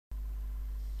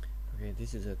Okay,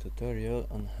 this is a tutorial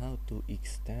on how to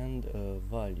extend a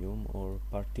volume or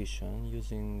partition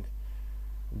using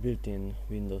built-in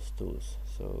Windows tools.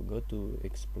 So go to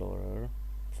Explorer,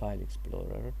 File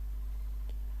Explorer,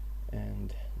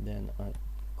 and then on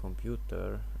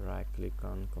Computer, right click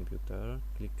on Computer,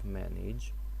 click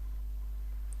Manage,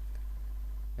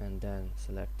 and then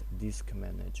select Disk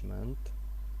Management.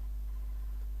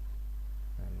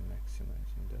 I'm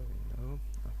maximizing the window.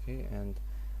 Okay, and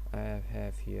I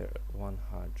have here one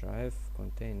hard drive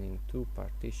containing 2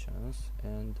 partitions,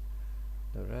 and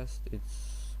the rest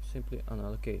it's simply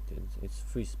unallocated, it's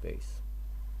free space.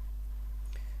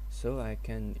 So I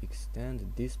can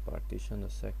extend this partition, the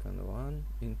second one,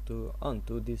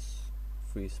 onto this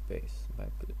free space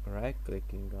by right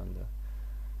clicking on the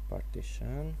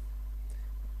partition,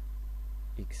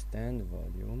 extend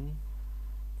volume,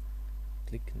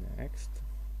 click next,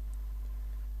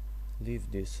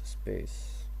 leave this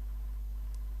space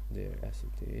there as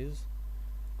it is,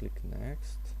 click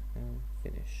next and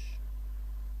finish.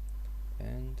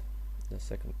 And the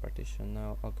second partition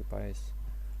now occupies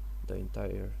the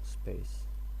entire space,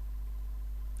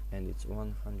 and it's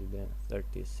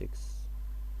 136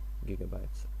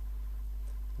 gigabytes.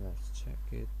 Let's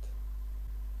check it.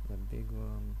 The big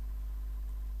one,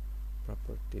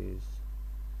 properties,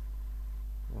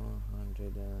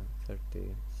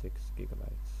 136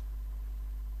 gigabytes.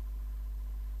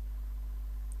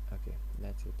 Okay,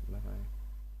 that's it. Bye bye.